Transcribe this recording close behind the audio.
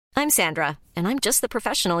I'm Sandra, and I'm just the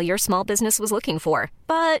professional your small business was looking for.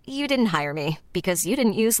 But you didn't hire me because you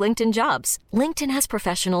didn't use LinkedIn Jobs. LinkedIn has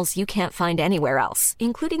professionals you can't find anywhere else,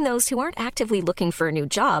 including those who aren't actively looking for a new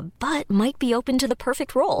job, but might be open to the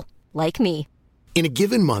perfect role, like me. In a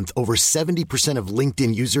given month, over 70% of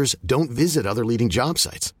LinkedIn users don't visit other leading job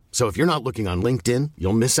sites. So if you're not looking on LinkedIn,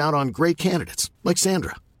 you'll miss out on great candidates like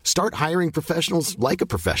Sandra. Start hiring professionals like a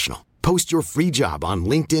professional. Post your free job on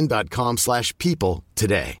linkedin.com/people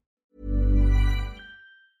today.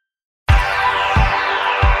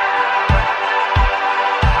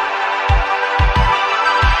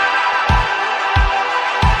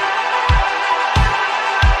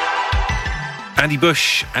 Andy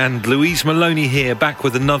Bush and Louise Maloney here, back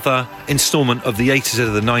with another instalment of the A to Z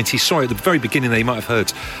of the 90s. Sorry, at the very beginning they might have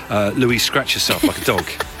heard Louise scratch herself like a dog.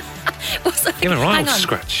 Give her a right old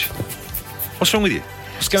scratch. What's wrong with you?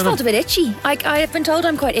 What's going on? It's felt a bit itchy. I have been told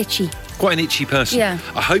I'm quite itchy. Quite an itchy person. Yeah.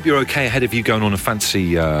 I hope you're okay ahead of you going on a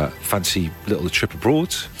fancy little trip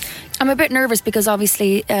abroad. I'm a bit nervous because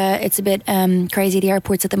obviously it's a bit crazy at the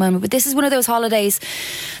airports at the moment. But this is one of those holidays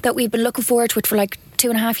that we've been looking forward to it for like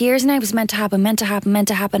 2.5 years now. It was meant to happen,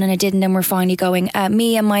 and it didn't, and we're finally going.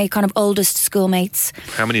 Me and my kind of oldest schoolmates.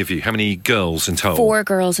 How many of you? How many girls in total? 4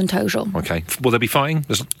 girls in total. Okay. Will there be fighting?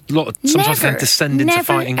 There's a lot of, sometimes they can descend into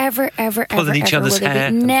fighting. Never, pulling each other's hair.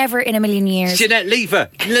 Never in a million years. Jeanette, leave her.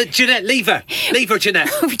 Jeanette, leave her. Leave her, Jeanette.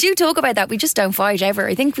 We do talk about that. We just don't fight ever.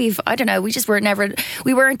 I think we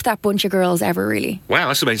weren't that bunch of girls ever, really. Wow,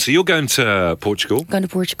 that's amazing. So you're going to Portugal? Going to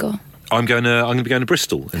Portugal. I'm going to be going to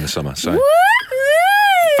Bristol in the summer. So.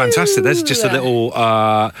 Fantastic. There's just a little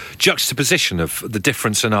juxtaposition of the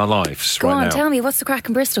difference in our lives Go right on, now. tell me, what's the crack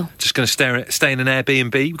in Bristol? Just going to stay in an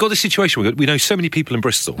Airbnb. We've got this situation. We know so many people in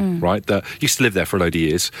Bristol, right, that used to live there for a load of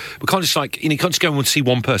years. We can't just you can't just go and see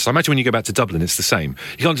one person. I imagine when you go back to Dublin, it's the same.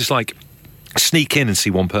 You can't just sneak in and see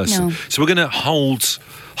one person. No. So we're going to hold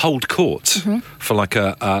court for like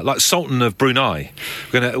Sultan of Brunei.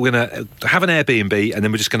 We're gonna have an Airbnb, and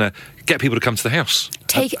then we're just going to get people to come to the house.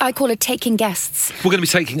 I call it taking guests. We're going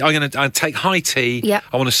to be I'm going to take high tea. Yep.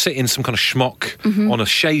 I want to sit in some kind of schmuck on a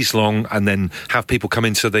chaise longue, and then have people come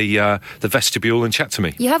into the vestibule and chat to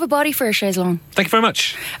me. You have a body for a chaise longue. Thank you very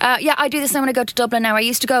much. Yeah, I do this now when I go to Dublin now. I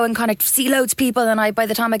used to go and kind of see loads of people, and by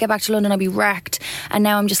the time I get back to London, I'd be wrecked. And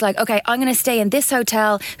now I'm just like, okay, I'm going to stay in this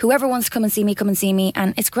hotel. Whoever wants to come and see me,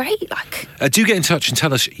 and it's great. Do get in touch and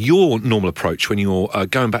tell us your normal approach when you're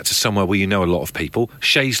going back to somewhere where you know a lot of people.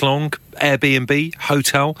 Chaise longue, Airbnb,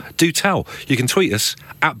 hotel. Do tell. You can tweet us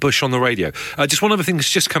at Bush on the Radio. Just one other thing that's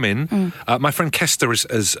just come in. My friend Kester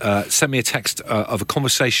has sent me a text of a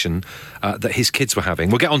conversation that his kids were having.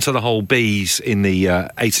 We'll get onto the whole bees in the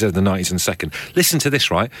 80s and the 90s in a second. Listen to this,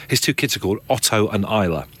 right? His 2 kids are called Otto and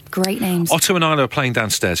Isla. Great names. Otto and Isla were playing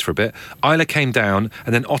downstairs for a bit. Isla came down,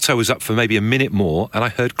 and then Otto was up for maybe a minute more, and I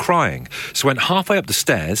heard crying. So I went halfway up the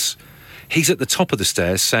stairs. He's at the top of the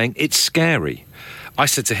stairs saying, "It's scary." I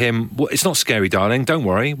said to him, "Well, it's not scary, darling. Don't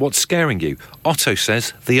worry. What's scaring you?" Otto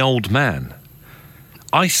says, "The old man."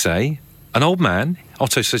 I say, "An old man?"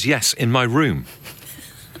 Otto says, "Yes, in my room."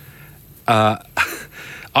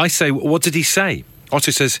 I say, "What did he say?"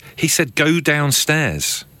 Otto says, "He said, go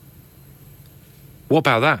downstairs." What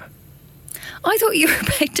about that? I thought you were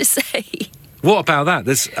about to say... What about that?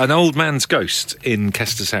 There's an old man's ghost in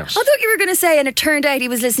Kester's house. I thought you were going to say, and it turned out he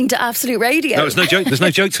was listening to Absolute Radio. No, there's no joke. There's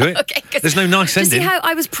no joke to it. Okay, there's no nice ending. See how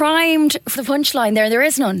I was primed for the punchline there? There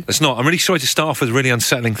is none. It's not. I'm really sorry to start off with a really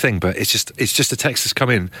unsettling thing, but it's just a text that's come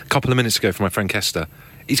in a couple of minutes ago from my friend Kester.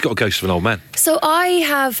 He's got a ghost of an old man. So I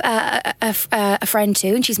have a friend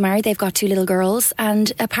too, and she's married. They've got 2 little girls,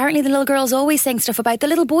 and apparently the little girl's always saying stuff about the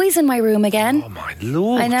little boys in my room again. Oh my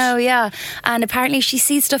Lord. I know, yeah. And apparently she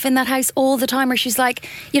sees stuff in that house all the time, where she's like,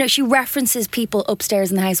 she references people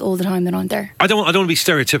upstairs in the house all the time that aren't there. I don't want to be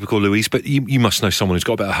stereotypical, Louise, but you must know someone who's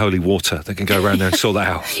got a bit of holy water that can go around there and sort that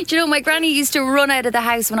out. Do you know, my granny used to run out of the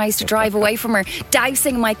house when I used to drive away from her,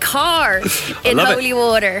 dousing my car in holy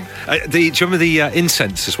water. Do you remember the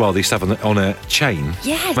incense as well they used to have on a chain?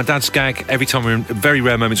 Yeah. My dad's gag, every time we were in very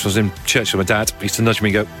rare moments when I was in church with my dad, he used to nudge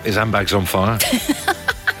me and go, his handbag's on fire.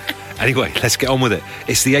 Anyway, let's get on with it.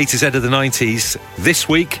 It's the A to Z of the 90s. This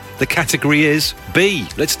week, the category is B.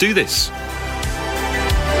 Let's do this.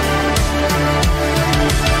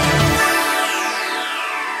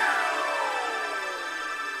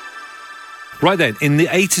 Right then, in the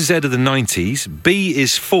A to Z of the 90s, B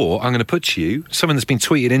is for, I'm going to put to you, something that's been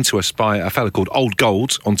tweeted into us by a fella called Old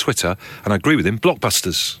Gold on Twitter, and I agree with him,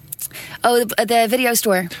 blockbusters. Oh, the video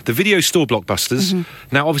store. The video store Blockbusters.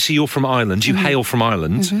 Mm-hmm. Now, obviously, you're from Ireland. You hail from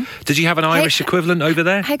Ireland. Mm-hmm. Did you have an Irish equivalent over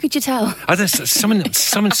there? How could you tell? There's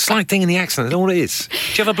some slight thing in the accent. I don't know what it is.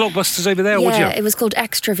 Do you have a Blockbusters over there? Or would you? Yeah, it was called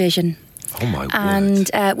Extravision. Oh my word.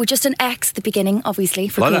 And with just an X at the beginning, obviously,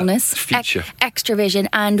 for Like coolness. Future. Extravision.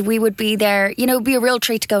 And we would be there, you know, it'd be a real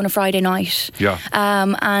treat to go on a Friday night. Yeah.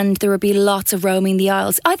 And there would be lots of roaming the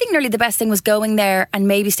aisles. I think nearly the best thing was going there and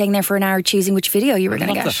maybe staying there for an hour choosing which video you were going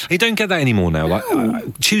to get. That. You don't get that anymore now. Like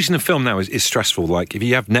choosing a film now is stressful. Like if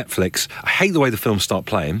you have Netflix, I hate the way the films start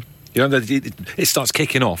playing. You know, it starts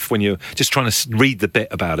kicking off when you're just trying to read the bit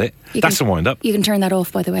about it. That's a wind-up. You can turn that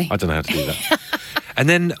off, by the way. I don't know how to do that. And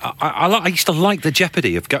then I used to like the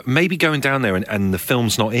jeopardy of maybe going down there and the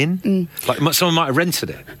film's not in. Like someone might have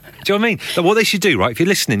rented it. Do you know what I mean? Like, what they should do, right, if you're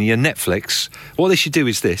listening, you're Netflix, what they should do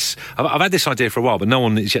is this. I've had this idea for a while, but no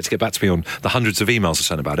one has yet to get back to me on the hundreds of emails I've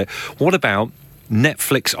sent about it. What about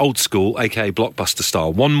Netflix old school, aka Blockbuster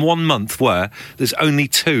style, one month where there's only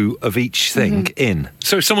 2 of each thing in.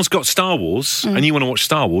 So if someone's got Star Wars and you want to watch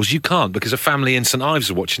Star Wars, you can't because a family in St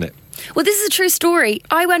Ives are watching it. Well, this is a true story.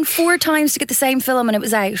 I went 4 times to get the same film and it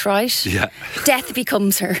was out, right? Yeah. Death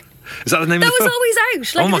Becomes Her. Is that the name of the film? That was always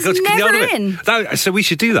out. Like, oh my it God, was never in. So we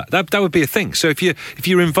should do that. That would be a thing. So if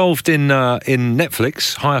you're involved in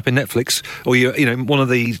Netflix, high up in Netflix, or you're one of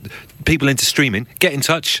the people into streaming, get in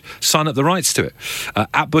touch, sign up the rights to it.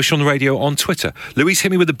 At Bush on the Radio on Twitter. Louise hit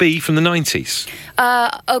me with a B from the 90s.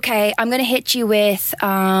 Okay, I'm going to hit you with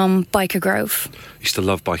Biker Grove. Used to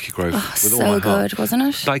love Biker Grove with all my So heart. good, wasn't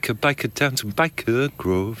it? Biker down to Biker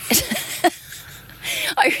Grove.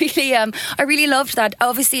 I really loved that.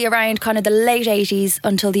 Obviously around kind of the late 80s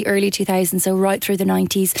until the early 2000s, so right through the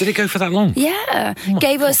 90s. Did it go for that long? Yeah.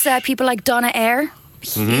 Gave us people like Donna Eyre.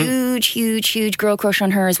 Huge girl crush on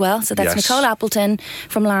her as well. So that's Nicole Appleton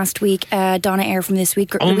from last week, Donna Eyre from this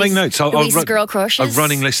week. I'll make notes. Louise's girl crushes. A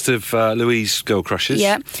running list of Louise girl crushes.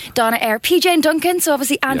 Yeah. Donna Eyre. PJ and Duncan, so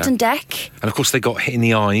obviously Ant and Dec. And of course they got hit in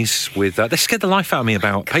the eyes with... they scared the life out of me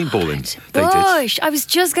about paintballing. Gosh, I was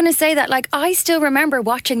just going to say that. Like, I still remember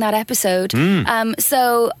watching that episode.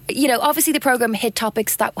 So, obviously the programme hit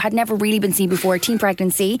topics that had never really been seen before. Teen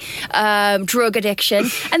pregnancy, drug addiction,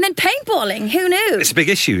 and then paintballing. Who knew? It's a big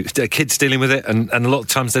issue. Kids dealing with it, and a lot of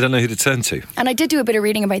times they don't know who to turn to. And I did do a bit of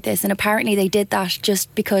reading about this, and apparently they did that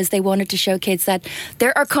just because they wanted to show kids that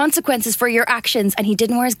there are consequences for your actions, and he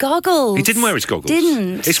didn't wear his goggles. He didn't wear his goggles.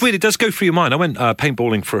 Didn't. It's weird. It does go through your mind. I went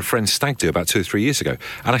paintballing for a friend's stag do about 2 or 3 years ago,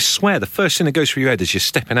 and I swear the first thing that goes through your head is you're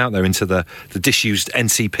stepping out there into the disused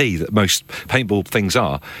NCP that most paintball things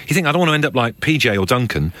are. You think, I don't want to end up like PJ or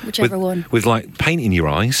Duncan. Whichever one. With like paint in your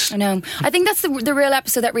eyes. I know. I think that's the real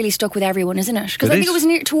episode that really stuck with everyone, isn't it? Because I think it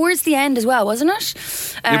was towards the end as well, wasn't it?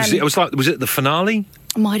 Was it the finale?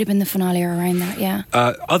 Might have been the finale or around that, yeah.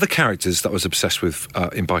 Other characters that I was obsessed with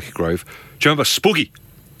in Biker Grove. Do you remember Spuggy?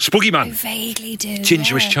 Spuggy Man. I vaguely do.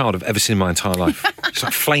 Gingerest child I've ever seen in my entire life. It's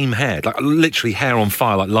like flame hair, like literally hair on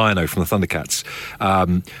fire, like Lion-O from the Thundercats.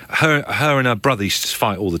 Her and her brother used to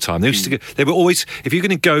fight all the time. They used to. They were always. If you're going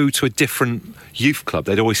to go to a different youth club,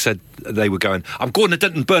 they'd always said they were going. I'm going to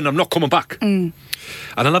Denton Burn. I'm not coming back.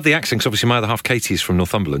 And I love the accent because obviously my other half, Katie, is from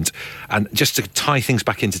Northumberland. And just to tie things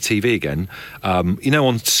back into TV again,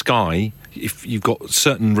 on Sky, if you've got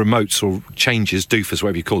certain remotes or changes, doofers,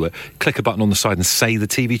 whatever you call it, click a button on the side and say the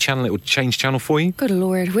TV channel, it will change channel for you. Good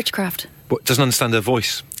Lord, witchcraft. But doesn't understand her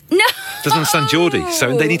voice. No. Doesn't understand Geordie.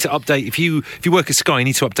 So they need to update. If you work at Sky, you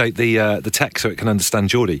need to update the tech so it can understand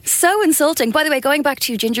Geordie. So insulting. By the way, going back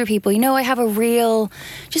to ginger people, I have a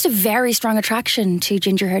very strong attraction to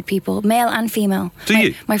ginger-haired people, male and female. Do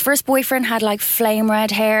you? My first boyfriend had like flame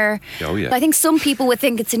red hair. Oh yeah. But I think some people would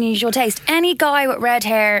think it's an unusual taste. Any guy with red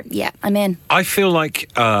hair, yeah, I'm in. I feel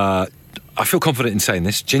like. I feel confident in saying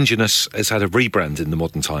this. Gingerness has had a rebrand in the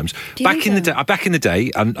modern times. Back in the day,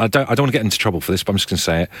 and I don't want to get into trouble for this, but I'm just going to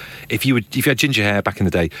say it. If you had ginger hair back in the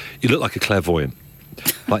day, you look like a clairvoyant.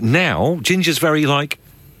 Like now, ginger's very like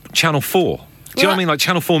Channel 4. Do you know what I mean? Like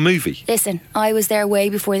Channel 4 movie. Listen, I was there way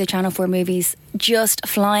before the Channel 4 movies, just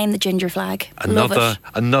flying the ginger flag.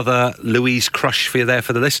 Another Louise crush for you there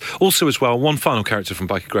for the list. Also as well, one final character from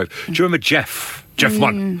Biker Grove. Do you remember Jeff? Jeff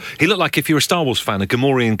 1. He looked like, if you're a Star Wars fan, a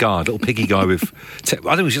Gamorrean guard, little piggy guy with...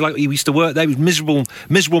 I think he used to work there. He was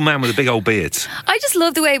miserable man with a big old beard. I just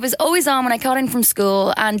love the way it was always on when I got in from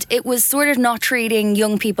school, and it was sort of not treating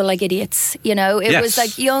young people like idiots, It was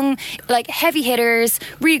like young, like heavy hitters,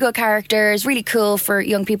 really good characters, really cool for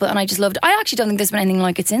young people, and I just loved it. I actually don't think there's been anything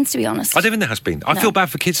like it since, to be honest. I don't think there has been. I feel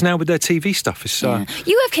bad for kids now with their TV stuff.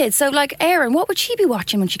 You have kids, so like Erin, what would she be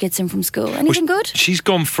watching when she gets in from school? Anything good? She's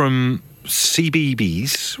gone from...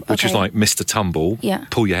 CBBS, which is Okay. like Mr. Tumble, Yeah.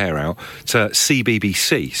 pull your hair out, to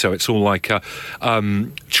CBBC. So it's all like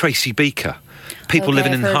Tracy Beaker. People Okay,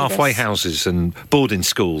 living I've in heard of halfway this. houses and boarding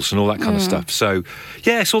schools and all that kind of stuff. So,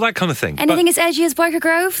 yeah, it's all that kind of thing. Anything as edgy as Biker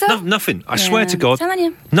Grove, though? But nothing. I swear to Yeah, God, telling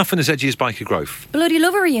you. nothing as edgy as Biker Grove. Bloody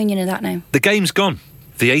love a reunion of that now. The game's gone.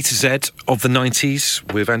 The A to Z of the 90s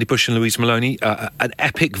with Andy Bush and Louise Maloney. An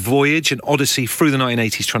epic voyage, an odyssey through the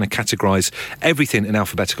 1980s trying to categorise everything in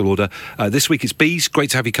alphabetical order. This week it's Bees.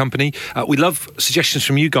 Great to have your company. We love suggestions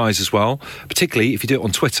from you guys as well, particularly if you do it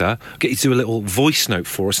on Twitter. Get you to do a little voice note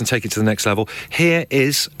for us and take it to the next level. Here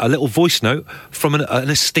is a little voice note from an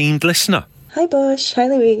esteemed listener. Hi Bush, hi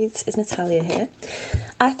Louise, it's Natalia here.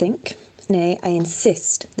 I think, nay, I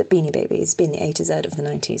insist that Beanie Babies being the A to Z of the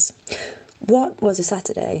 90s. What was a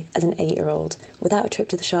Saturday as an 8-year-old without a trip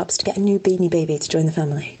to the shops to get a new Beanie Baby to join the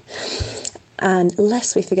family? And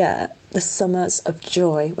lest we forget the summers of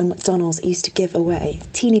joy when McDonald's used to give away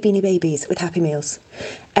teeny Beanie Babies with Happy Meals.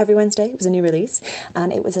 Every Wednesday was a new release,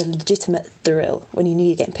 and it was a legitimate thrill when you knew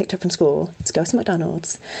you're getting picked up from school to go to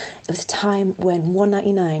McDonald's. It was a time when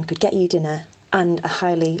 $1.99 could get you dinner and a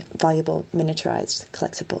highly valuable miniaturised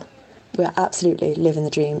collectible. We're absolutely living the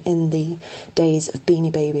dream in the days of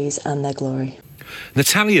Beanie Babies and their glory.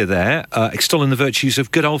 Natalia there, extolling the virtues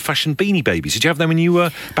of good old-fashioned Beanie Babies. Did you have them when you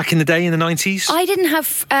were back in the day in the 90s? I didn't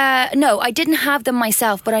have, I didn't have them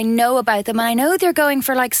myself, but I know about them, and I know they're going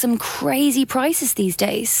for like some crazy prices these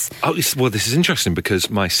days. Oh, well, this is interesting because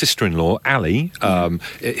my sister-in-law, Ali,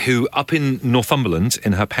 who up in Northumberland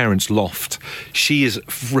in her parents' loft, she has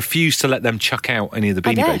refused to let them chuck out any of the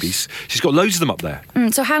Beanie bet. Babies. She's got loads of them up there.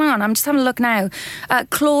 So hang on, I'm just having a look now.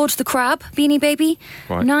 Claude the Crab, Beanie Baby,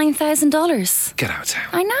 Right. $9,000. Get out of town.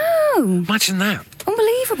 I know. Imagine that.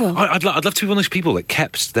 Unbelievable. I'd love to be one of those people that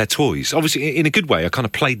kept their toys. Obviously, in a good way, I kind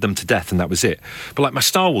of played them to death and that was it. But like my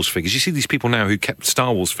Star Wars figures, you see these people now who kept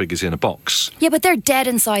Star Wars figures in a box. Yeah, but they're dead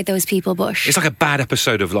inside those people, Bush. It's like a bad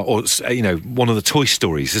episode of, like, or one of the Toy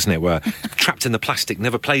Stories, isn't it? Where trapped in the plastic,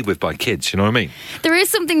 never played with by kids. You know what I mean? There is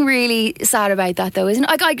something really sad about that, though, isn't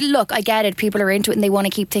it? Look, I get it. People are into it and they want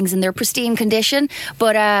to keep things in their pristine condition.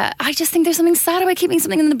 But I just think there's something sad about keeping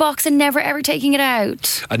something in the box and never ever taking it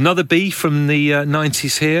out. Another B from the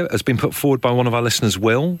 90s here has been put forward by one of our listeners,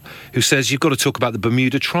 Will, who says you've got to talk about the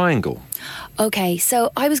Bermuda Triangle. Okay,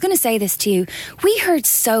 so I was going to say this to you. We heard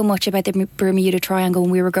so much about the Bermuda Triangle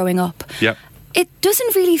when we were growing up. Yep. It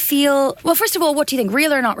doesn't really feel... Well, first of all, what do you think?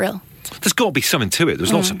 Real or not real? There's got to be something to it.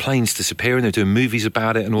 There's lots of planes disappearing. They're doing movies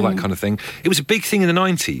about it and all that kind of thing. It was a big thing in the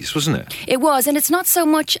 90s, wasn't it? It was, and it's not so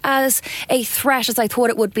much as a threat as I thought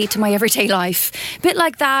it would be to my everyday life. Bit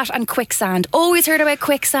like that and quicksand. Always heard about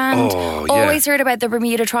quicksand. Oh, yeah. Always heard about the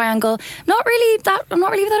Bermuda Triangle. I'm not really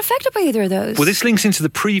that affected by either of those. Well, this links into the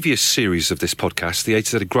previous series of this podcast, the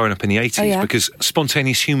 80s that had grown up in the 80s, Oh, yeah. because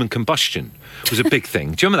spontaneous human combustion was a big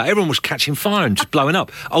thing. Do you remember that? Everyone was catching fire and just blowing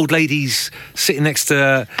up. Old ladies sitting next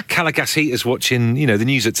to Calagas heaters watching, the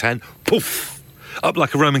news at 10, poof, up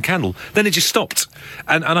like a Roman candle. Then it just stopped.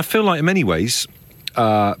 And I feel like in many ways,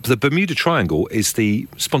 the Bermuda Triangle is the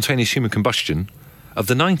spontaneous human combustion of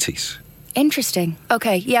the 90s. Interesting.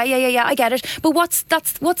 Okay, yeah, I get it. But what's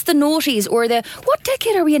the noughties or what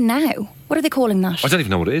decade are we in now? What are they calling that? I don't even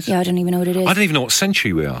know what it is. Yeah, I don't even know what it is. I don't even know what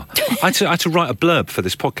century we are. I had to write a blurb for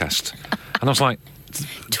this podcast. And I was like,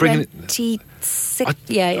 bringing it... 26. I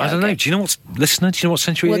don't know. Do you know what, listener? Do you know what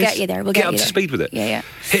century We'll it is? get you there. Get up to speed with it. Yeah.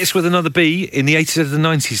 Hit us with another B in the 80s and the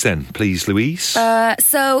 90s then, please, Louise.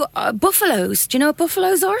 Buffaloes. Do you know what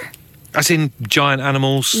buffaloes are? As in giant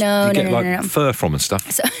animals No, you no, get no, like no, no. fur from and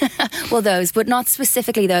stuff. Well, those, but not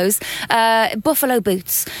specifically those. Buffalo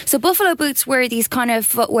boots. So buffalo boots were these kind of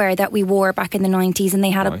footwear that we wore back in the 90s, and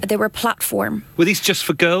they were a platform. Were these just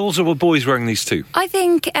for girls or were boys wearing these too? I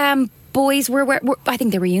think boys were I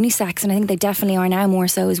think they were unisex, and I think they definitely are now more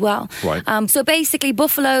so as well. Right. So basically,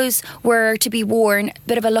 buffaloes were to be worn.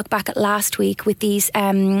 Bit of a look back at last week with these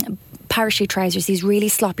parachute trousers, these really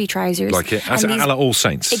sloppy trousers. Like it, as a la All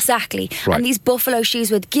Saints. Exactly. Right. And these buffalo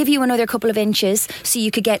shoes would give you another couple of inches so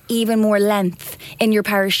you could get even more length in your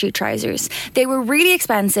parachute trousers. They were really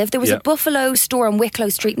expensive. There was a buffalo store on Wicklow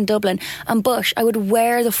Street in Dublin, and Bush, I would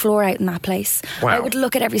wear the floor out in that place. Wow. I would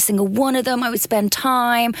look at every single one of them. I would spend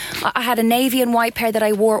time. I had a navy and white pair that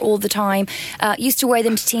I wore all the time. Used to wear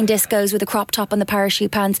them to teen discos with a crop top and the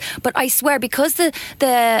parachute pants. But I swear, because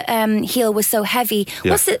the heel was so heavy,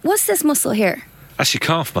 what's this muscle here? That's your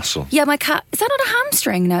calf muscle. Yeah, my cat. Is that not a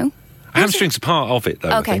hamstring? No. Hamstrings are part of it,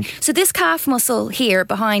 though, Okay, I think. so this calf muscle here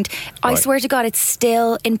behind, I Right. swear to God, it's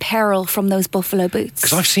still in peril from those buffalo boots.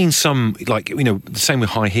 Because I've seen some, like, the same with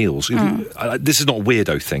high heels. This is not a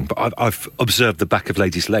weirdo thing, but I've observed the back of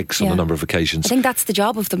ladies' legs on Yeah. a number of occasions. I think that's the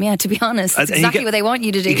job of them, to be honest. That's And you exactly get- what they want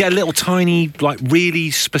you to do. You get a little tiny, like,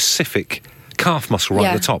 really specific calf muscle right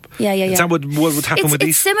at the top. Yeah. Is that what would happen with It's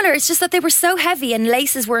these? similar. It's just that they were so heavy and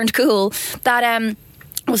laces weren't cool that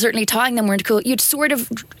well, certainly tying them weren't cool. You'd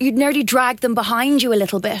nearly drag them behind you a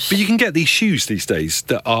little bit. But you can get these shoes these days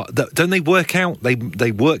that don't they work out?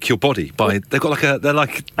 They work your body by they've got they're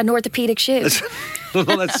like An orthopedic shoe. not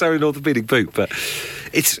necessarily an orthopedic boot, but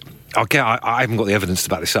it's. I haven't got the evidence to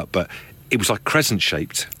back this up, but it was like crescent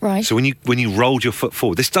shaped. Right. So when you rolled your foot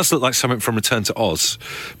forward, this does look like something from Return to Oz,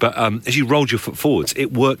 but as you rolled your foot forwards,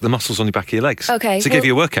 it worked the muscles on your back of your legs. Okay. To give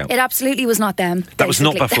you a workout. It absolutely was not them. That was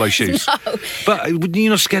not basically. buffalo shoes. No. But you're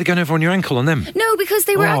not scared of going over on your ankle on them? No, because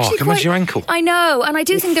they were actually can quite... imagine your ankle. I know, and I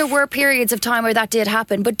do think there were periods of time where that did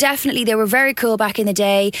happen, but definitely they were very cool back in the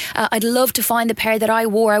day. I'd love to find the pair that I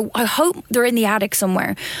wore. I hope they're in the attic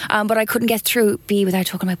somewhere, but I couldn't get through B without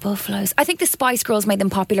talking about buffaloes. I think the Spice Girls made them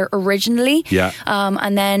popular originally. Yeah.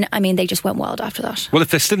 And then, they just went wild after that. Well,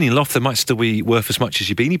 if they're still in your loft, they might still be worth as much as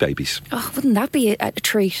your Beanie Babies. Oh, wouldn't that be a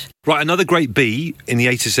treat? Right, another great B in the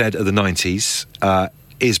A to Z of the 90s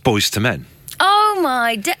is Boys to Men. Oh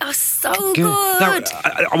my, so good. Now,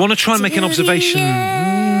 I want to try and make an observation.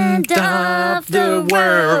 End of the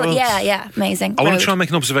world. Yeah, amazing. I want Road. to try and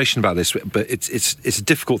make an observation about this, but it's a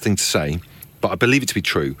difficult thing to say, but I believe it to be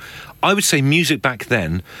true. I would say music back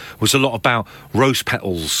then was a lot about rose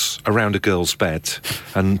petals around a girl's bed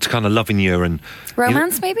and kind of loving you and...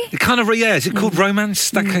 Romance, maybe? Kind of, yeah. Is it called romance?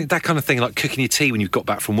 That kind of thing, like cooking your tea when you've got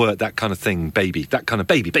back from work, that kind of thing, baby. That kind of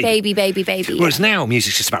baby. Baby. Whereas now,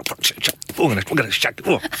 music's just about... I'm going to shack...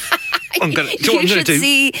 You should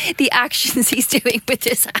see the actions he's doing with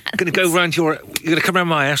his hands. I'm going to go round your... You're going to come round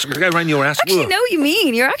my ass. I'm going to go round your ass. Actually, know what you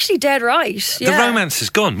mean. You're actually dead right. The romance is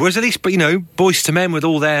gone. Whereas at least, Boys to Men with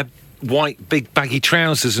all their white, big, baggy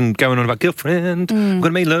trousers and going on about girlfriend, I'm going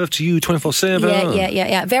to make love to you 24/7.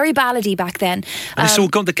 Yeah. Very ballady back then. And it's all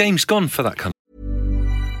gone. The game's gone for that kind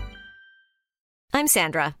I'm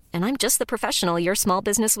Sandra, and I'm just the professional your small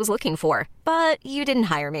business was looking for. But you didn't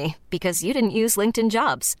hire me because you didn't use LinkedIn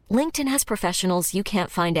Jobs. LinkedIn has professionals you can't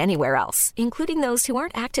find anywhere else, including those who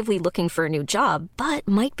aren't actively looking for a new job, but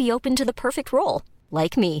might be open to the perfect role,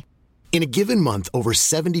 like me. In a given month, over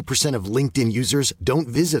 70% of LinkedIn users don't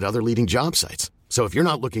visit other leading job sites. So if you're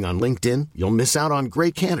not looking on LinkedIn, you'll miss out on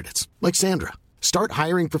great candidates like Sandra. Start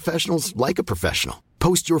hiring professionals like a professional.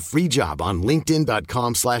 Post your free job on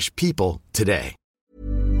linkedin.com/people today.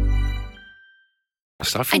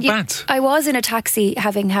 I feel bad. I was in a taxi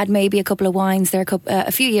having had maybe a couple of wines there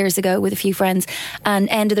a few years ago with a few friends, and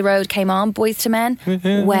End of the Road came on, Boys to Men.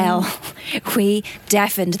 Well, we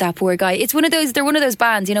deafened that poor guy. It's they're one of those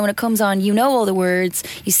bands, when it comes on, all the words,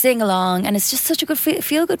 you sing along, and it's just such a good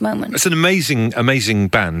feel-good moment. It's an amazing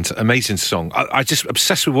band, amazing song. I just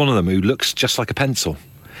obsessed with one of them who looks just like a pencil.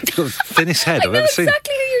 He's got the thinnest head I've ever seen.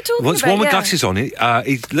 Exactly who you're talking It's about. one with glasses on.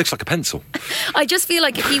 He looks like a pencil. I just feel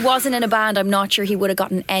like if he wasn't in a band, I'm not sure he would have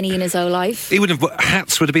gotten any in his whole life. He would have.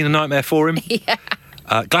 Hats would have been a nightmare for him. Yeah.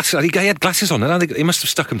 Glasses. He had glasses on, and I think he must have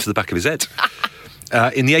stuck them to the back of his head.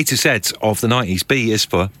 In the A to Z of the 90s, B is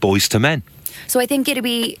for Boys to Men. So I think it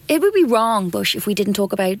would be wrong, Bush, if we didn't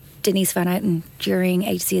talk about Denise Van Outen during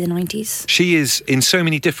HC of the 90s. She is in so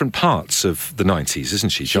many different parts of the 90s,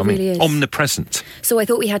 isn't she? She really is. Omnipresent. So I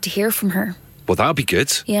thought we had to hear from her. Well, that would be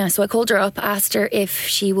good. Yeah, so I called her up, asked her if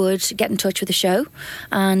she would get in touch with the show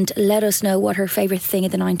and let us know what her favourite thing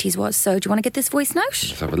of the 90s was. So do you want to get this voice note?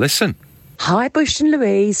 Let's have a listen. Hi, Bush and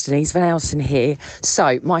Louise, Denise Van Outen here.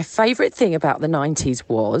 So my favourite thing about the 90s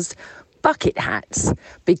was bucket hats,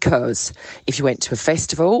 because if you went to a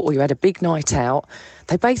festival or you had a big night out,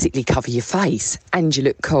 they basically cover your face and you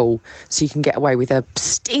look cool, so you can get away with a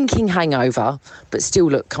stinking hangover but still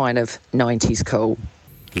look kind of 90s cool.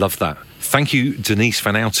 Love that. Thank you, Denise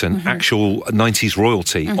Van Outen, actual 90s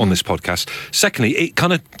royalty on this podcast. Secondly, it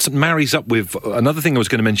kind of marries up with another thing I was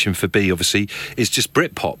going to mention for B, obviously, is just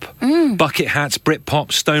Britpop. Bucket hats,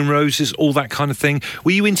 Britpop, Stone Roses, all that kind of thing.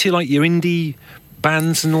 Were you into like your indie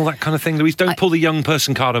bands and all that kind of thing, Louise? Don't pull the young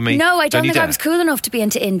person card on me. No, I don't think dare. I was cool enough to be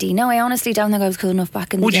into indie. No, I honestly don't think I was cool enough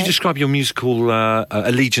back in the day. What would you describe your musical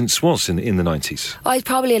allegiance was in the 90s? I was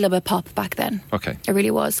probably a little bit pop back then. Okay. It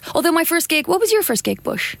really was. Although my first gig, what was your first gig,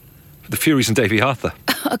 Bush? The Furies and Davy Arthur.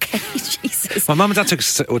 Okay, Jesus. My mum and dad took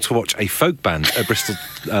us to watch a folk band at Bristol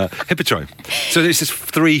Hippodrome. So there's just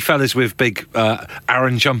 3 fellas with big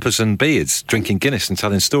Aran jumpers and beards drinking Guinness and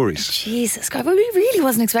telling stories. Jesus, God, I really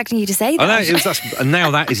wasn't expecting you to say that. I know, and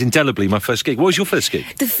now that is indelibly my first gig. What was your first gig?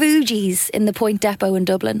 The Fugees in the Point Depot in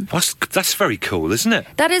Dublin. That's very cool, isn't it?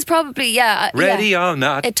 That is probably, yeah. Ready or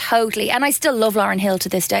not. Totally. And I still love Lauren Hill to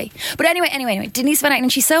this day. But anyway, Denise Van Eyck,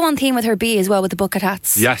 and she's so on theme with her B as well with the bucket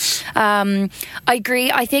hats. Yes. I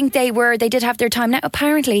agree. I think they did have their time. Now,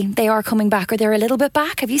 apparently, they are coming back, or they're a little bit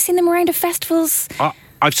back. Have you seen them around at festivals?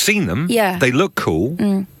 I've seen them. Yeah. They look cool.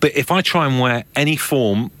 But if I try and wear any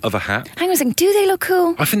form of a hat... Hang on a second, do they look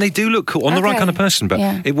cool? I think they do look cool. I'm the right kind of person, but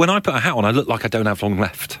when I put a hat on, I look like I don't have long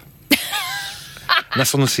left. And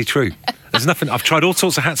that's honestly true. There's nothing... I've tried all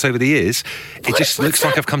sorts of hats over the years. It just looks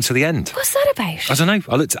like I've come to the end. What's that about? I don't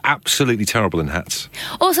know. I looked absolutely terrible in hats.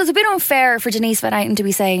 Also, it's a bit unfair for Denise Van Eyck to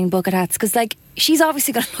be saying bucket hats, because, like, she's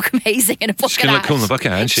obviously going to look amazing in a bucket hat. She's going to look cool in a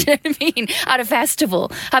bucket hat, isn't she? Do you know what I mean? At a festival,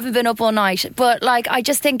 having been up all night. But, like, I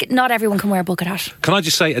just think not everyone can wear a bucket hat. Can I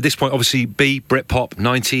just say, at this point, obviously, B, Britpop,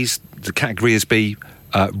 90s, the category is B.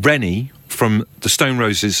 Rennie from the Stone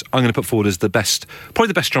Roses, I'm going to put forward as probably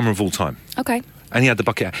the best drummer of all time. Okay. And he had the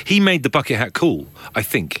bucket hat. He made the bucket hat cool, I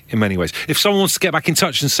think, in many ways. If someone wants to get back in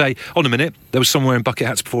touch and say, hold on a minute, there was someone wearing bucket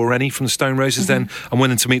hats before Rennie from the Stone Roses, then I'm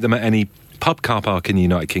willing to meet them at any pub car park in the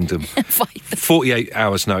United Kingdom. 48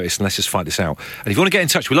 hours notice, and let's just fight this out. And if you want to get in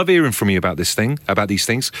touch, we love hearing from you about these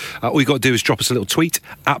things. All you got to do is drop us a little tweet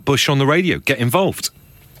at Bush on the Radio. Get involved.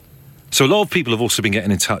 So a lot of people have also been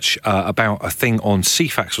getting in touch about a thing on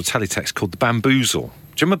CFAX or Teletext called the Bamboozle.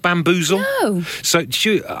 Do you remember Bamboozle? No. So,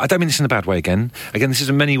 I don't mean this in a bad way again. Again, this is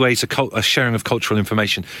in many ways a sharing of cultural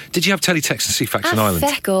information. Did you have Teletext and CFAX in Ireland?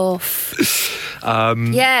 Feck off.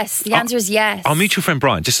 Yes, the answer is yes. Our mutual friend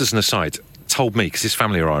Brian, just as an aside, told me, because his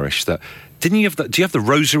family are Irish, that... do you have the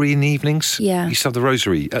rosary in the evenings? Yeah. You used to have the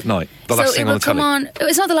rosary at night. The so last thing it on would the telly. come on.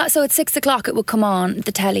 It's not the last. So at 6 o'clock it would come on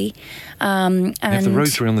the telly, and you have the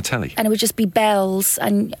rosary on the telly, and it would just be bells.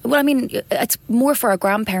 And well, I mean, it's more for our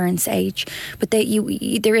grandparents' age, but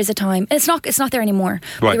there is a time. It's not there anymore.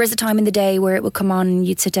 Right. There is a time in the day where it would come on, and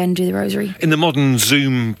you'd sit down and do the rosary. In the modern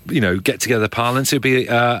Zoom, get together parlance, it'd be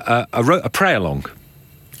a prayer along.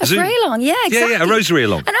 A prayer along, yeah, exactly. Yeah, a rosary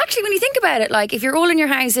along. And actually, when you think about it, like, if you're all in your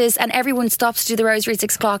houses and everyone stops to do the rosary at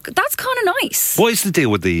 6 o'clock, that's kind of nice. What is the deal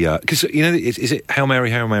with the... because, is it Hail Mary,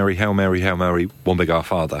 Hail Mary, Hail Mary, Hail Mary, one big Our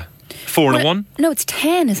Father? 4 and a 1? No, it's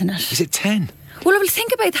 10, isn't it? Is it 10? Well,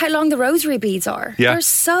 think about how long the rosary beads are. Yeah. They're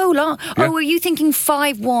so long. Yeah. Or were you thinking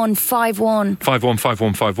 5-1, 5-1? 5-1,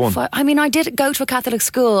 5-1, 5-1. I mean, I did go to a Catholic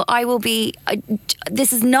school.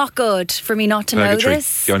 This is not good for me not to know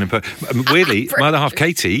this. Weirdly, my other half,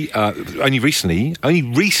 Katie, only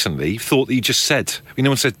recently thought that you just said, no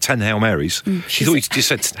one said 10 Hail Marys. She thought you just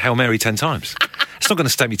said Hail Mary 10 times. It's not going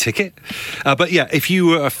to stamp your ticket. But yeah, if you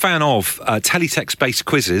were a fan of teletext-based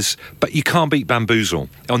quizzes, but you can't beat Bamboozle.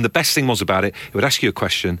 And the best thing was about it, it would ask you a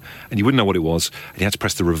question, and you wouldn't know what it was, and you had to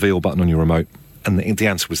press the reveal button on your remote, and the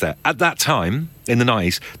answer was there. At that time, in the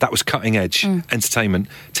 90s, that was cutting-edge entertainment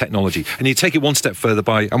technology. And you take it one step further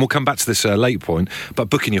by, and we'll come back to this later point, but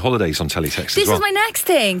booking your holidays on teletext This as well. is my next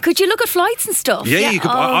thing. Could you look at flights and stuff? Yeah, you could.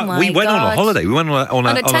 We went on a holiday. We went on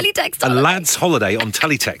a teletext holiday. A lad's holiday on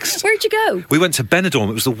teletext. Where'd you go? We went to Benidorm.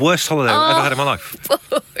 It was the worst holiday I've ever had in my life.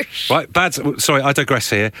 Bush. Right, sorry, I digress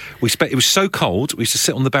here. It was so cold, we used to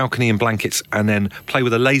sit on the balcony in blankets and then play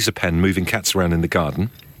with a laser pen moving cats around in the garden.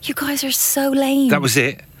 You guys are so lame. That was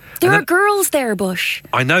it. There are girls there, Bush.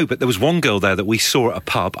 I know, but there was one girl there that we saw at a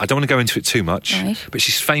pub. I don't want to go into it too much, but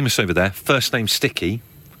she's famous over there. First name Sticky,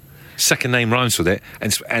 second name rhymes with it,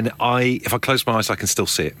 and if I close my eyes, I can still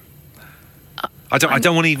see it. I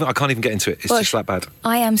can't even get into it. It's Bush, just that bad.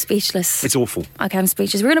 I am speechless. It's awful. Okay, I'm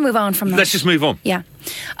speechless. We're going to move on from that. Let's just move on. Yeah.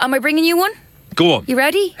 Am I bringing you one? Go on. You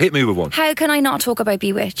ready? Hit me with one. How can I not talk about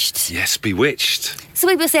Bewitched? Yes, Bewitched. Some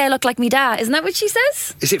people say I look like me dad. Isn't that what she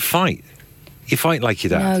says? Is it fight? You fight like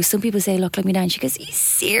your dad? No, some people say look like me dad. And she goes, "He's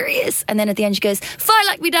serious." And then at the end she goes, "Fight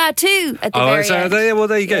like me dad too." At the very end. Well,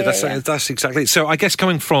 there you go. That's exactly it. So I guess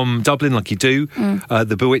coming from Dublin like you do,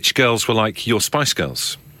 the Bewitched girls were like your Spice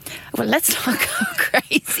Girls. Well, let's not go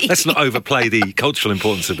crazy. Let's not overplay the cultural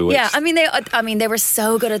importance of Bewitched. Yeah, I mean, they were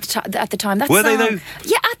so good at the time. Were they though?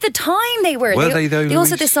 Yeah, at the time they were. Were they though? They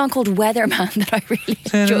also had this song called Weatherman that I really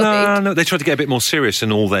enjoyed. No, they tried to get a bit more serious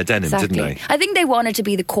in all their denim, didn't they? I think they wanted to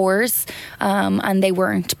be the Cores, and they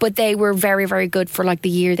weren't. But they were very, very good for like the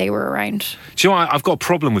year they were around. Do you know what? I've got a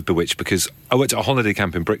problem with Bewitched because I went to a holiday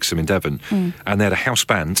camp in Brixham in Devon, and they had a house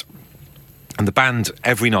band. And the band,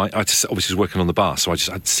 every night, I just obviously was working on the bar, so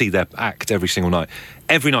I'd see their act every single night.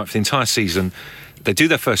 Every night for the entire season, they do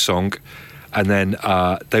their first song, and then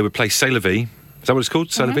they would play C'est la Vie. Is that what it's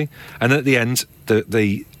called? C'est la Vie? And then at the end,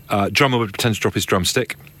 the drummer would pretend to drop his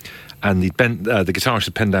drumstick, and the guitarist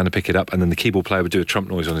would bend down to pick it up, and then the keyboard player would do a trump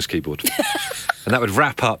noise on his keyboard. And that would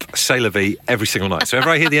wrap up C'est la Vie every single night. So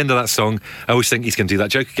whenever I hear the end of that song, I always think he's going to do that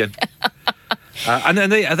joke again. And are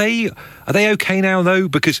they okay now, though?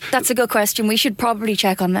 Because that's a good question. We should probably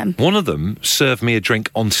check on them. One of them served me a drink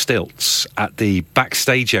on stilts at the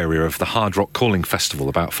backstage area of the Hard Rock Calling Festival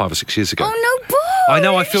about 5 or 6 years ago. Oh, no, boy! I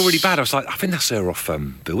know, I feel really bad. I was like, I think that's her off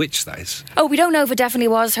Bewitched, that is. Oh, we don't know if it definitely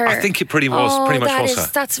was her. I think it pretty much was her.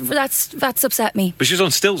 That's upset me. But she was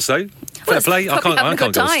on stilts, though. Fair play. I can't go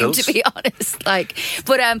on stilts. To be honest.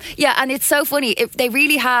 Yeah, and it's so funny. They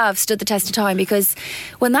really have stood the test of time, because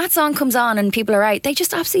when that song comes on and people are out, they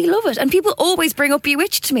just absolutely love it. And people always bring up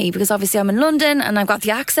Bewitched to me, because obviously I'm in London and I've got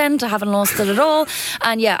the accent. I haven't lost it at all.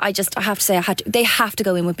 And yeah, I have to say, they have to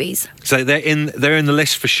go in with bees. So they're in the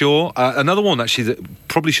list for sure. Another one actually that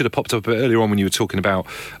probably should have popped up a bit earlier on when you were talking about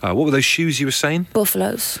what were those shoes you were saying?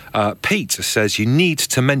 Buffaloes. Pete says you need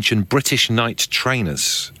to mention British Knight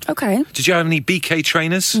trainers. Okay. Did you have any BK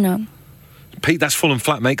trainers? No. Pete, that's full and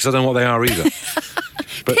flat, mate, because I don't know what they are either.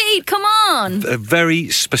 But Pete, come on! A very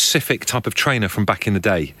specific type of trainer from back in the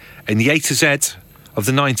day. In the A to Z of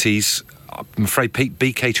the 90s, I'm afraid, Pete,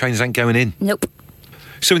 BK trainers ain't going in. Nope.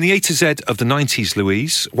 So in the A to Z of the 90s,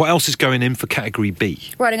 Louise, what else is going in for category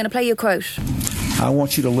B? Right, I'm going to play you a quote. I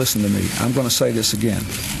want you to listen to me. I'm going to say this again.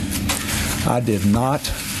 I did not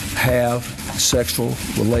have sexual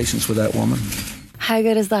relations with that woman. How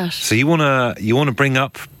good is that? So you want to bring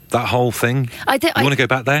up that whole thing? You want to go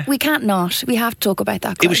back there? We can't not. We have to talk about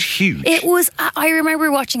that, guys. It was huge. It was. I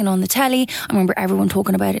remember watching it on the telly. I remember everyone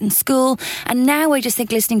talking about it in school. And now I just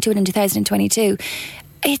think listening to it in 2022,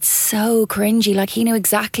 it's so cringy. Like, he knew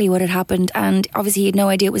exactly what had happened, and obviously he had no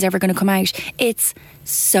idea it was ever going to come out. It's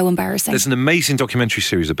so embarrassing. There's an amazing documentary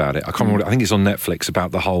series about it. I can't remember. I think it's on Netflix,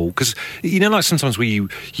 about the whole, because like sometimes where you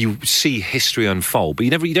see history unfold, but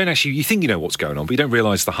you think you know what's going on, but you don't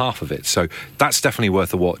realise the half of it. So that's definitely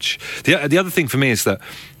worth a watch. The other thing for me is that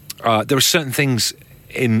there are certain things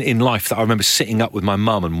in life that I remember sitting up with my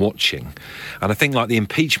mum and watching, and I think like the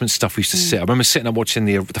impeachment stuff we used to sit. I remember sitting up watching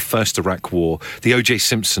the first Iraq War, the O.J.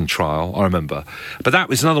 Simpson trial. I remember, but that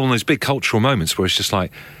was another one of those big cultural moments where it's just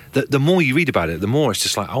like the more you read about it, the more it's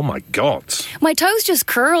just like, oh my god, my toes just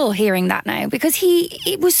curl hearing that now, because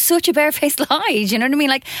it was such a barefaced lie. Do you know what I mean?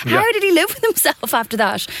 Like, how did he live with himself after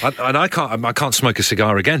that? And I can't smoke a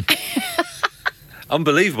cigar again.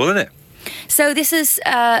 Unbelievable, isn't it? So this is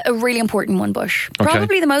a really important one, Bush.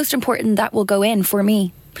 Probably the most important that will go in for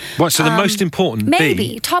me. Right, so the most important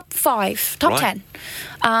maybe top 5, top 10.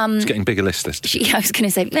 It's getting bigger list. I was going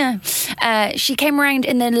to say, she came around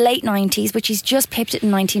in the late 90s, but she's just pipped it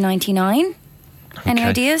in 1999. Any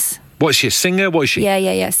ideas? What is she, a singer? What is she?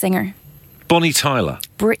 Yeah, singer. Bonnie Tyler.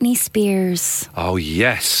 Britney Spears. Oh,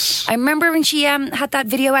 yes. I remember when she had that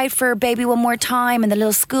video out for Baby One More Time, and the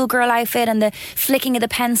little schoolgirl outfit and the flicking of the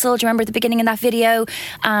pencil. Do you remember at the beginning of that video?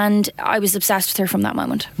 And I was obsessed with her from that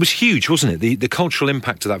moment. It was huge, wasn't it? The cultural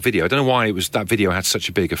impact of that video. I don't know why that video had such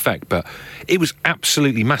a big effect, but it was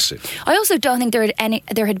absolutely massive. I also don't think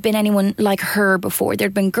there had been anyone like her before.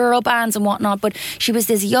 There'd been girl bands and whatnot, but she was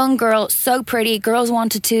this young girl, so pretty. Girls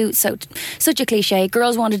wanted to, such a cliche,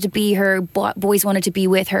 girls wanted to be her, boys wanted to be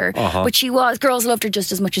with her. But girls loved her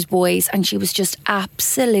just as much as boys, and she was just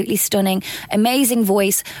absolutely stunning. Amazing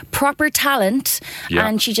voice, proper talent,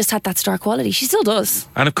 and she just had that star quality. She still does.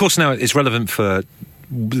 And of course now it's relevant for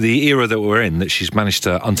the era that we're in, that she's managed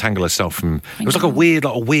to untangle herself from. It was like a weird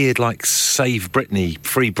save Britney,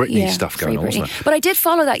 free Britney stuff going on, wasn't it? But I did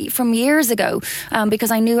follow that from years ago,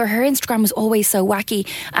 because I knew her Instagram was always so wacky,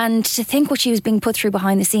 and to think what she was being put through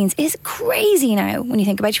behind the scenes is crazy now when you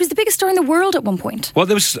think about it. She was the biggest star in the world at one point. Well,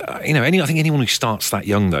 there was, I think anyone who starts that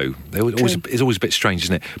young though, it's always a bit strange,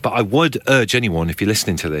 isn't it? But I would urge anyone, if you're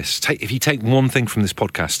listening to this, if you take one thing from this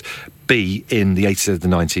podcast, be in the 80s of the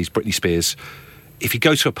 90s, Britney Spears. If you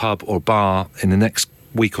go to a pub or a bar in the next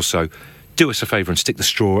week or so, do us a favour and stick the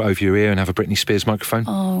straw over your ear and have a Britney Spears microphone.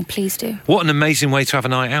 Oh, please do. What an amazing way to have a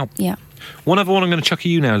night out. Yeah. One other one I'm going to chuck at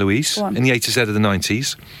you now, Louise, in the A to Z of the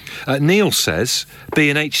 90s. Neil says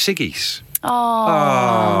B&H ciggies.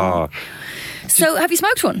 Oh. So, have you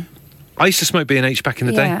smoked one? I used to smoke B&H back in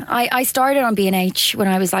the day. Yeah, I started on B&H when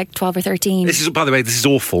I was like 12 or 13. This is, by the way, this is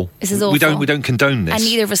awful. This is awful. We don't condone this. And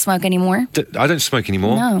neither of us smoke anymore. I don't smoke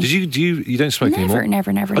anymore. No. Did you? You don't smoke anymore?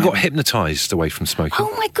 Never. I got hypnotised away from smoking.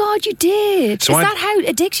 Oh my God, you did. So is that how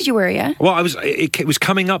addicted you were, yeah? Well, it was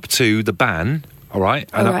coming up to the ban. All right,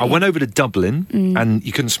 and I went over to Dublin, and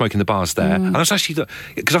you couldn't smoke in the bars there. And I was actually,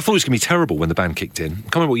 because I thought it was going to be terrible when the ban kicked in. I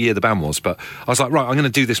can't remember what year the ban was, but I was like, right, I'm going to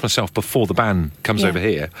do this myself before the ban comes over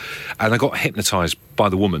here. And I got hypnotised by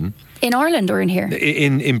the woman. In Ireland or in here?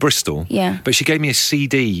 In Bristol. Yeah. But she gave me a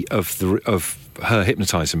CD of her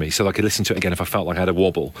hypnotising me so that I could listen to it again if I felt like I had a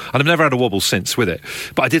wobble. And I've never had a wobble since with it.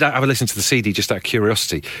 But I did have a listen to the CD just out of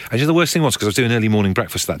curiosity. And you know, the worst thing was, because I was doing early morning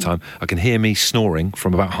breakfast at that time, I can hear me snoring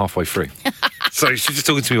from about halfway through. So she was just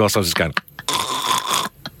talking to me whilst I was just going...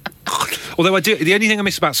 Although the only thing I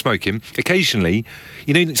miss about smoking, occasionally,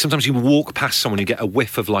 you know, sometimes you walk past someone, you get a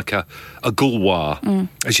whiff of like a gulwar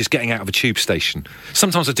as just getting out of a tube station.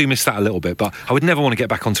 Sometimes I do miss that a little bit, but I would never want to get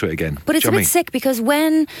back onto it again. But it's a bit sick, because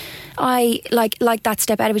when I like that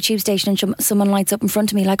step out of a tube station and someone lights up in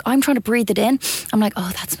front of me, like I'm trying to breathe it in, I'm like,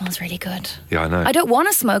 oh, that smells really good. Yeah, I know. I don't want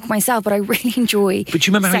to smoke myself, but I really enjoy. But do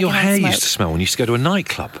you remember how your hair smoke. used to smell when you used to go to a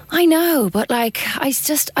nightclub? I know, but like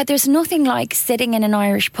there's nothing like sitting in an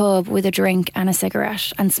Irish pub with a drink and a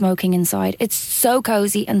cigarette and smoking inside. It's so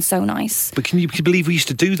cosy and so nice. But can you believe we used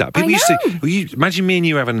to do that? People used to. Imagine me and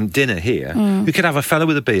you having dinner here. We could have a fella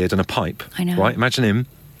with a beard and a pipe. I know. Right? Imagine him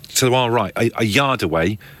to our right, a yard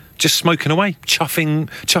away, just smoking away, chuffing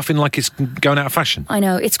like it's going out of fashion. I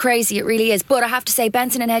know, it's crazy, it really is. But I have to say,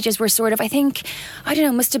 Benson and Hedges were sort of, I think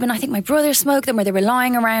my brother smoked them, or they were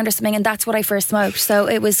lying around or something, and that's what I first smoked. So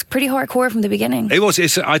it was pretty hardcore from the beginning. It was.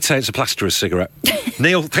 I'd say it's a plasterer's cigarette.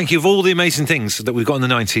 Neil, thank you for all the amazing things that we've got in the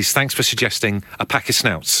 90s. Thanks for suggesting a pack of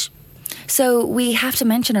snouts. So we have to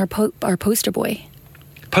mention our poster boy.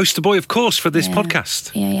 Poster boy, of course, for this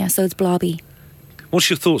podcast. Yeah, so it's Blobby.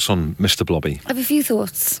 What's your thoughts on Mr. Blobby? I have a few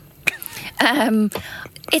thoughts.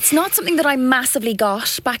 It's not something that I massively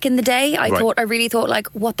got back in the day. I really thought, like,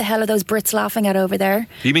 what the hell are those Brits laughing at over there?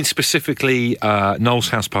 You mean specifically Noel's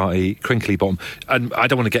house party, Crinkly Bottom? And I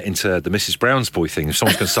don't want to get into the Mrs. Brown's boy thing if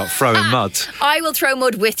someone's going to start throwing mud. I will throw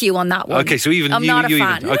mud with you on that one. Okay, so even I'm not a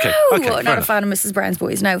fan. Okay, not a fan of Mrs. Brown's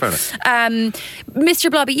boys, no. Fair enough. Mr.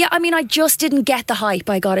 Blobby, yeah, I mean, I just didn't get the hype,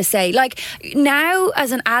 I gotta say. Like, now,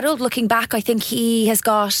 as an adult, looking back, I think he has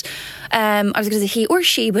got, I was going to say he or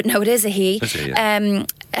she, but no, it is a he. It's a he, yeah.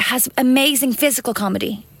 Has amazing physical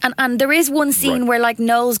comedy. And there is one scene where, like,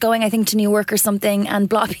 Noel's going, I think, to Newark or something, and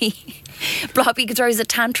Blobby throws a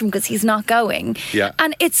tantrum because he's not going. Yeah.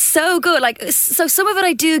 And it's so good. Like, so some of it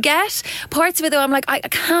I do get. Parts of it, though, I'm like, I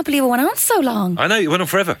can't believe it went on so long. I know, it went on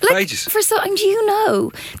forever, for ages. And do you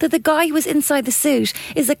know that the guy who was inside the suit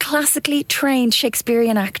is a classically trained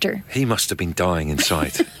Shakespearean actor? He must have been dying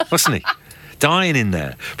inside, wasn't he? Dying in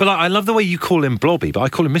there. But I love the way you call him Blobby, but I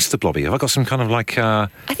call him Mr. Blobby. Have I got some kind of like I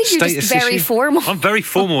think you're just very formal. I'm very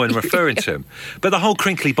formal in referring to him. But the whole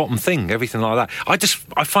crinkly bottom thing, everything like that,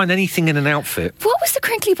 I find anything in an outfit. What was the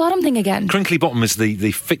crinkly bottom thing again? Crinkly Bottom is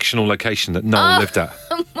the fictional location that Noel lived at.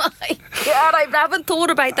 Oh my God, I haven't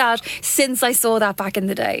thought about that since I saw that back in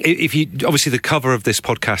the day. If you obviously, the cover of this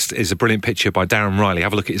podcast is a brilliant picture by Darren Riley.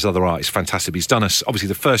 Have a look at his other art; it's fantastic. He's done us. Obviously,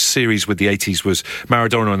 the first series with the 80s was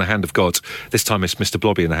Maradona and the Hand of God. This time it's Mr.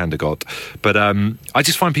 Blobby and the Hand of God. But I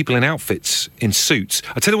just find people in outfits, in suits.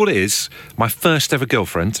 I tell you what it is. My first ever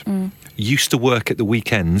girlfriend used to work at the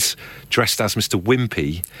weekends dressed as Mr.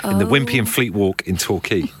 Wimpy in the Wimpy and Fleet Walk in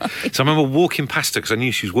Torquay. So I remember walking past her because I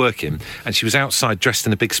knew she was working, and she was outside dressed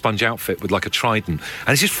in a big sponge outfit with like a trident, and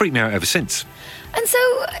it's just freaked me out ever since. And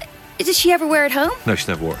so, did she ever wear it home? No, she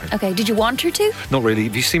never wore it home. Okay, did you want her to? Not really.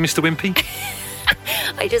 Have you seen Mr. Wimpy?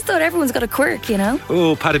 I just thought everyone's got a quirk, you know?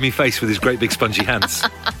 Oh, patted me face with his great big spongy hands.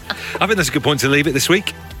 I think that's a good point to leave it this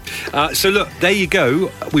week. So look, there you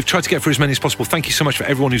go. We've tried to get through as many as possible. Thank you so much for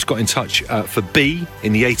everyone who's got in touch for B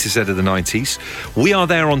in the A to Z of the 90s. We are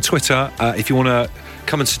there on Twitter if you want to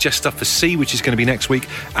come and suggest stuff for C, which is going to be next week,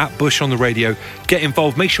 at Bush on the Radio. Get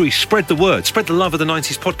involved. Make sure you spread the word. Spread the love of the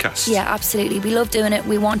 90s podcast. Yeah, absolutely. We love doing it.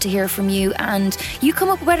 We want to hear from you, and you come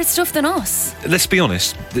up with better stuff than us. Let's be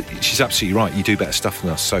honest. She's absolutely right. You do better stuff than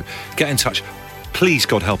us. So get in touch. Please,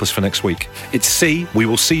 God help us for next week. It's C. We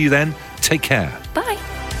will see you then. Take care. Bye.